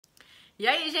E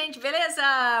aí, gente, beleza?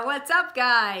 What's up,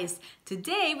 guys?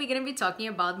 Today we're gonna be talking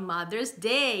about Mother's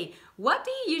Day. What do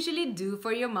you usually do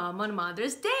for your mom on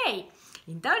Mother's Day?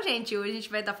 Então, gente, hoje a gente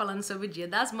vai estar falando sobre o Dia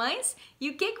das Mães e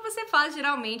o que você faz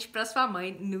geralmente para sua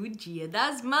mãe no Dia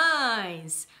das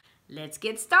Mães. Let's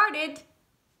get started!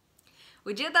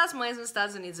 O Dia das Mães nos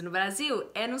Estados Unidos e no Brasil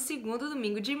é no segundo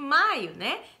domingo de maio,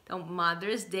 né? Então,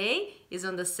 Mother's Day is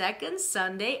on the second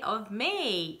Sunday of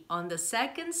May. On the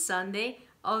second Sunday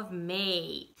of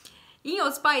May. E em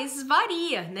outros países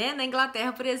varia, né? Na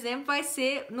Inglaterra, por exemplo, vai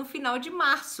ser no final de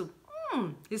março.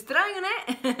 Estranho,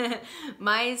 né?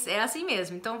 Mas é assim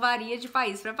mesmo, então varia de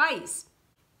país para país.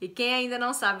 E quem ainda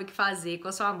não sabe o que fazer com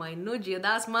a sua mãe no Dia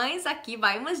das Mães, aqui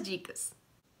vai umas dicas.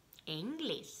 Em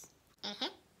inglês.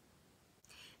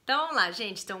 Então vamos lá,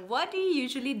 gente. Então, what do you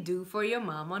usually do for your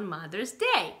mom on Mother's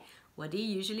Day? What do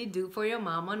you usually do for your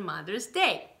mom on Mother's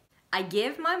Day? I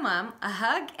give my mom a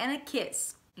hug and a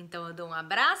kiss. Então eu dou um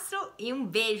abraço e um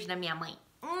beijo na minha mãe.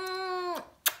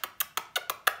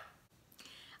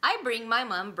 I bring my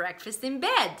mom breakfast in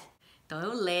bed. Então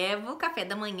eu levo o café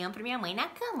da manhã para minha mãe na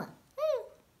cama.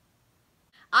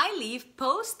 I leave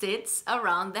post-its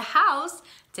around the house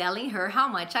telling her how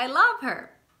much I love her.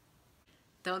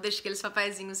 Então eu deixo aqueles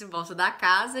papeizinhos em volta da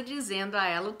casa dizendo a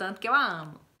ela o tanto que eu a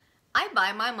amo. I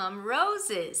buy my mom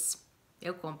roses.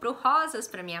 Eu compro rosas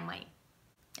para minha mãe.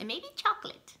 And maybe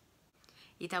chocolate.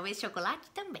 E talvez chocolate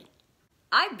também.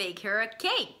 I bake her a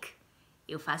cake.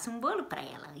 Eu faço um bolo para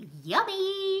ela.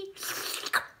 Yummy!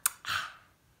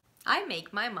 I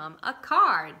make my mom a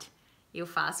card. Eu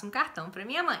faço um cartão para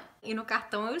minha mãe. E no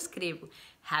cartão eu escrevo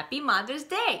Happy Mother's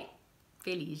Day.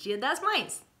 Feliz Dia das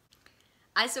Mães.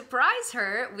 I surprise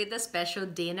her with a special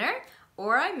dinner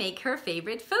or I make her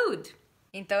favorite food.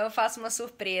 Então eu faço uma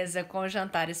surpresa com um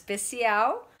jantar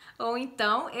especial ou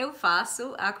então eu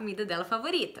faço a comida dela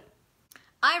favorita.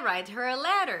 I write her a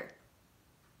letter.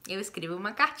 Eu escrevo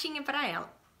uma cartinha para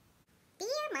ela.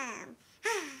 Dear Mom,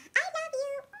 I love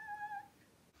you.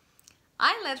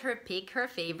 I let her pick her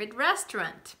favorite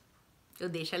restaurant. Eu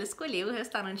deixo ela escolher o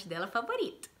restaurante dela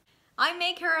favorito. I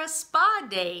make her a spa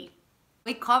day.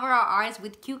 We cover our eyes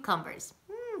with cucumbers.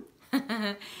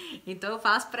 Então eu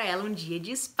faço para ela um dia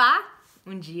de spa,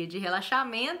 um dia de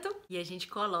relaxamento e a gente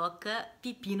coloca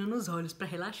pepino nos olhos para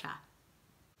relaxar.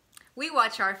 We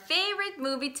watch our favorite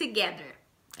movie together.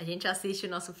 A gente assiste o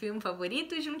nosso filme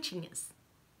favorito juntinhas.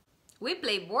 We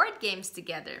play board games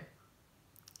together.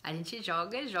 A gente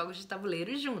joga jogos de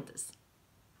tabuleiro juntas.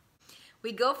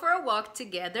 We go for a walk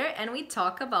together and we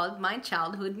talk about my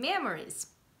childhood memories.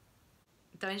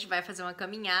 Então a gente vai fazer uma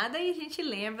caminhada e a gente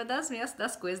lembra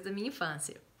das coisas da minha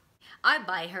infância. I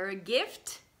buy her a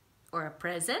gift or a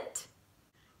present.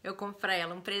 Eu compro para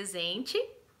ela um presente,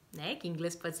 né? Que em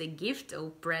inglês pode ser gift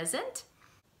ou present.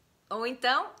 Ou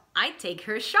então, I take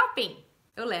her shopping.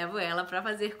 Eu levo ela para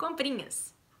fazer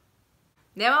comprinhas.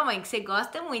 Né, mamãe? Que você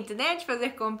gosta muito, né? De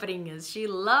fazer comprinhas. She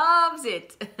loves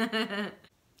it.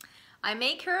 I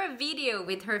make her a video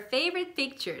with her favorite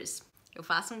pictures. Eu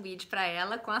faço um vídeo para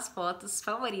ela com as fotos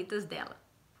favoritas dela.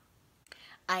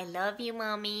 I love you,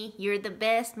 mommy. You're the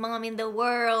best mom in the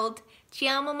world. Te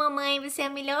amo, mamãe. Você é a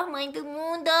melhor mãe do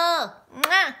mundo.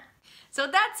 So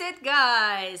that's it,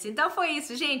 guys! Então foi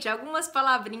isso, gente. Algumas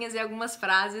palavrinhas e algumas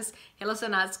frases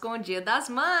relacionadas com o Dia das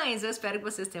Mães. Eu espero que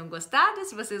vocês tenham gostado.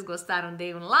 Se vocês gostaram,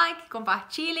 deem um like,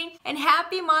 compartilhem. And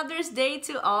Happy Mother's Day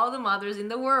to all the mothers in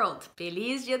the world.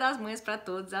 Feliz Dia das Mães para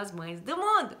todas as mães do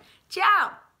mundo.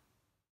 Tchau!